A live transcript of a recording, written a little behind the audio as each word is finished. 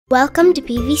Welcome to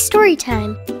PV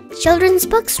Storytime, children's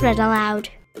books read aloud.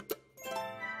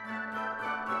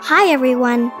 Hi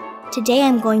everyone! Today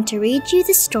I'm going to read you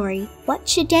the story, What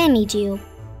Should Danny Do?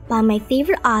 By my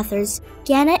favorite authors,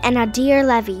 Ganit and Adir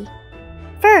Levy.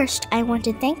 First, I want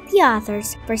to thank the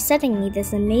authors for sending me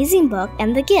this amazing book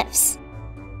and the gifts.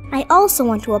 I also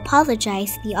want to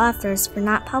apologize to the authors for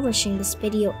not publishing this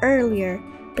video earlier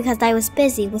because I was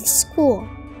busy with school.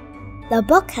 The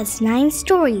book has 9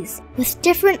 stories with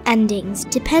different endings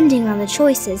depending on the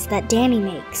choices that Danny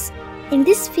makes. In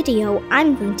this video,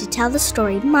 I'm going to tell the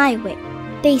story my way,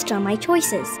 based on my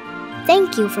choices.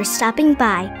 Thank you for stopping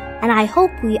by, and I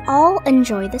hope we all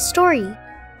enjoy the story.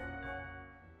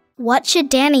 What Should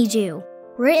Danny Do?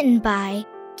 Written by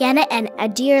Ganit and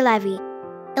Adir Levy.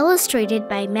 Illustrated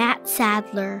by Matt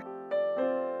Sadler.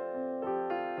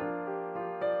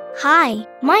 Hi,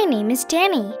 my name is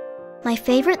Danny. My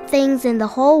favorite things in the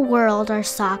whole world are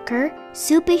soccer,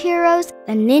 superheroes,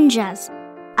 and ninjas.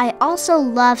 I also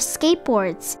love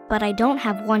skateboards, but I don't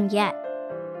have one yet.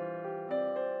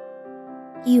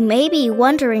 You may be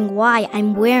wondering why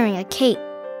I'm wearing a cape,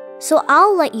 so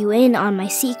I'll let you in on my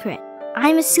secret.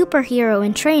 I'm a superhero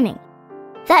in training.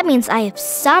 That means I have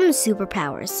some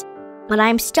superpowers, but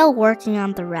I'm still working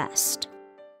on the rest.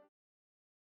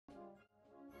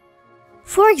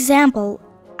 For example,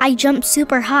 I jump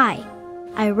super high.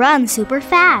 I run super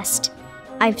fast.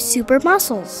 I have super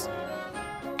muscles.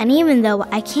 And even though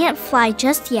I can't fly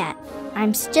just yet,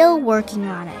 I'm still working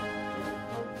on it.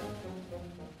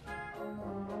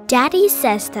 Daddy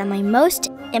says that my most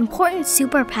important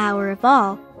superpower of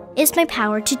all is my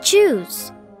power to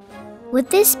choose. With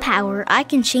this power, I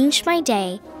can change my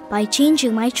day by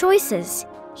changing my choices.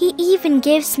 He even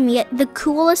gives me the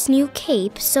coolest new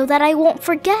cape so that I won't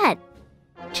forget.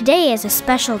 Today is a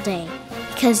special day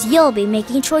because you'll be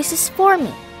making choices for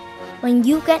me. When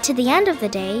you get to the end of the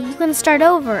day, you can start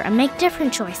over and make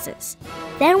different choices.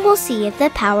 Then we'll see if the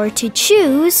power to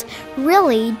choose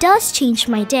really does change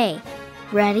my day.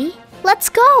 Ready? Let's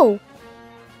go!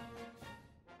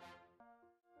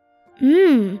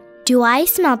 Do I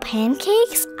smell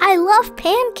pancakes? I love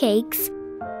pancakes.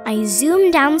 I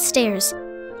zoom downstairs.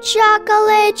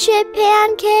 Chocolate chip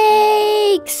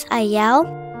pancakes! I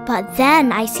yell. But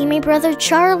then I see my brother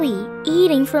Charlie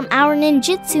eating from our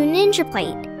ninjutsu ninja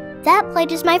plate. That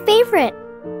plate is my favorite.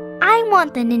 I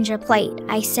want the ninja plate,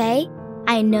 I say.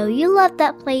 I know you love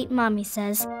that plate, Mommy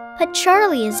says, but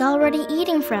Charlie is already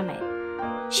eating from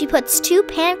it. She puts 2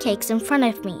 pancakes in front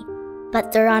of me,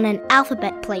 but they're on an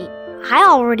alphabet plate. I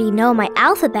already know my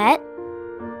alphabet.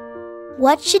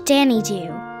 What should Danny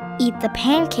do? Eat the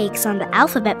pancakes on the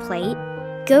alphabet plate,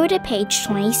 go to page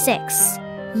 26.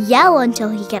 Yell until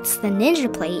he gets the ninja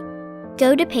plate,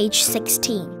 go to page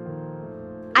 16.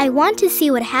 I want to see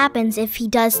what happens if he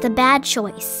does the bad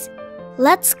choice.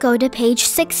 Let's go to page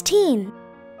 16.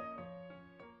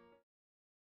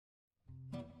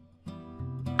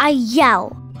 I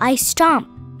yell, I stomp,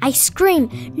 I scream,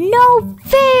 no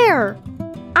fair!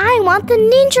 I want the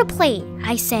ninja plate,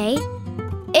 I say.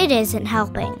 It isn't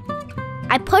helping.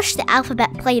 I push the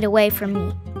alphabet plate away from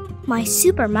me. My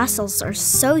super muscles are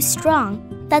so strong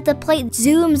that the plate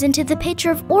zooms into the pitcher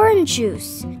of orange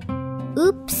juice.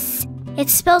 Oops, it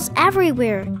spills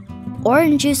everywhere.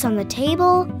 Orange juice on the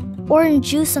table, orange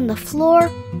juice on the floor,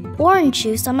 orange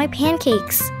juice on my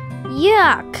pancakes.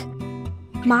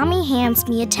 Yuck! Mommy hands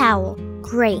me a towel.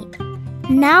 Great.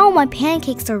 Now my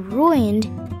pancakes are ruined,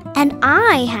 and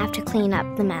I have to clean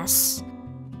up the mess.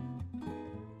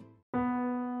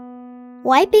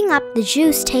 Wiping up the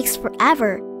juice takes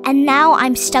forever, and now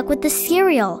I'm stuck with the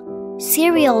cereal.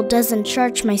 Cereal doesn't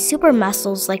charge my super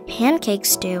muscles like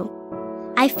pancakes do.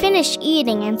 I finish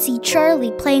eating and see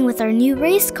Charlie playing with our new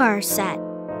race car set.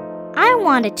 I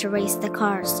wanted to race the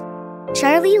cars.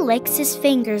 Charlie licks his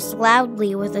fingers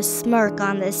loudly with a smirk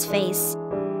on his face.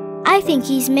 I think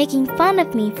he's making fun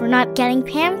of me for not getting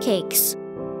pancakes.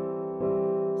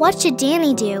 What should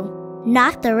Danny do?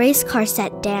 Knock the race car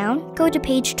set down, go to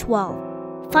page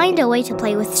 12. Find a way to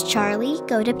play with Charlie,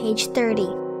 go to page 30.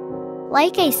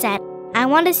 Like I said, I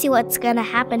want to see what's gonna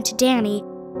happen to Danny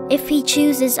if he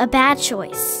chooses a bad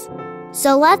choice.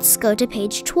 So let's go to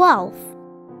page 12.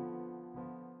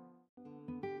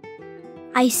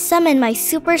 I summon my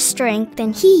super strength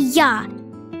and hee-yah!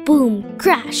 Boom,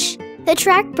 crash! The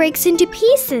track breaks into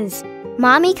pieces.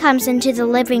 Mommy comes into the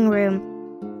living room.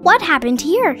 What happened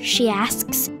here? She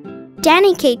asks.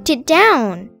 Danny kicked it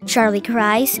down, Charlie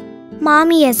cries.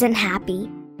 Mommy isn't happy.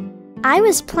 I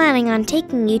was planning on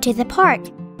taking you to the park,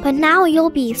 but now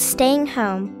you'll be staying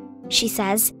home, she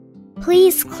says.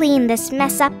 Please clean this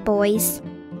mess up, boys.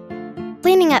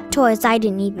 Cleaning up toys I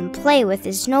didn't even play with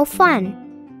is no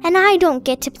fun, and I don't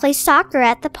get to play soccer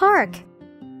at the park.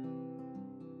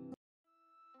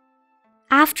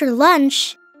 After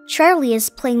lunch, Charlie is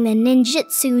playing the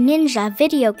Ninjutsu Ninja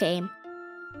video game.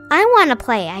 I want to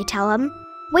play, I tell him.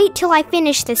 Wait till I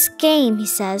finish this game, he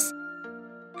says.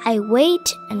 I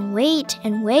wait and wait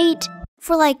and wait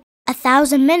for like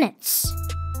 1,000 minutes.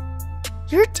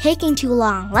 You're taking too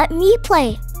long, let me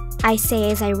play, I say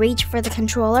as I reach for the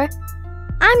controller.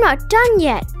 I'm not done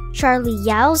yet, Charlie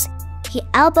yells. He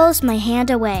elbows my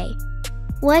hand away.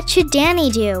 What should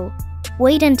Danny do?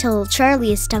 Wait until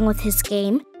Charlie is done with his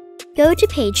game. Go to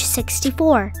page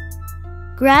 64.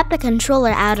 Grab the controller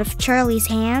out of Charlie's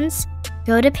hands.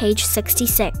 Go to page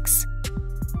 66.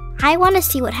 I want to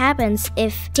see what happens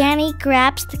if Danny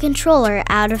grabs the controller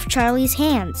out of Charlie's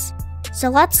hands. So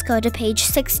let's go to page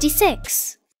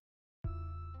 66.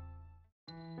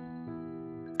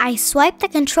 I swipe the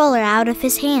controller out of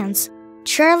his hands.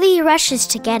 Charlie rushes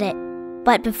to get it,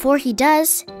 but before he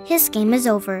does, his game is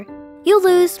over. You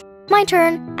lose. My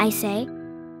turn, I say.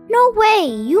 No way,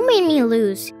 you made me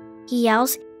lose, he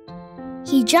yells.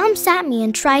 He jumps at me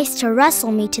and tries to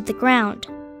wrestle me to the ground.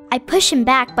 I push him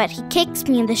back, but he kicks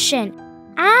me in the shin.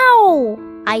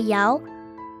 Ow! I yell.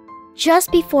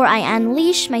 Just before I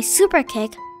unleash my super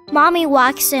kick, Mommy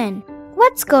walks in.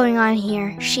 What's going on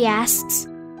here? She asks.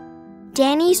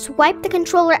 Danny swiped the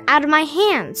controller out of my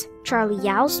hands, Charlie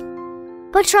yells.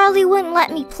 But Charlie wouldn't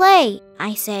let me play,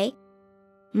 I say.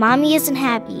 Mommy isn't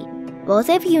happy. Both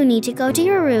of you need to go to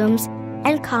your rooms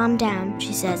and calm down,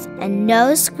 she says, and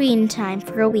no screen time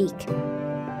for a week.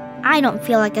 I don't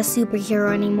feel like a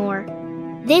superhero anymore.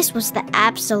 This was the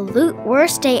absolute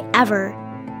worst day ever.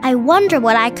 I wonder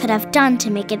what I could have done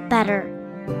to make it better.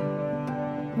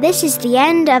 This is the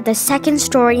end of the second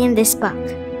story in this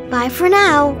book. Bye for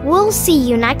now. We'll see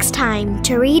you next time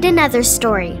to read another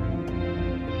story.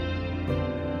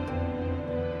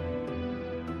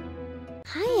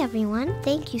 Hi everyone,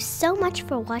 thank you so much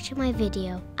for watching my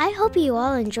video. I hope you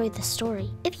all enjoyed the story.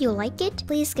 If you like it,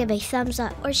 please give a thumbs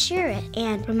up or share it.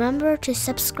 And remember to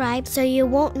subscribe so you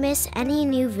won't miss any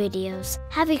new videos.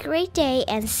 Have a great day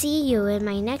and see you in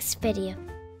my next video.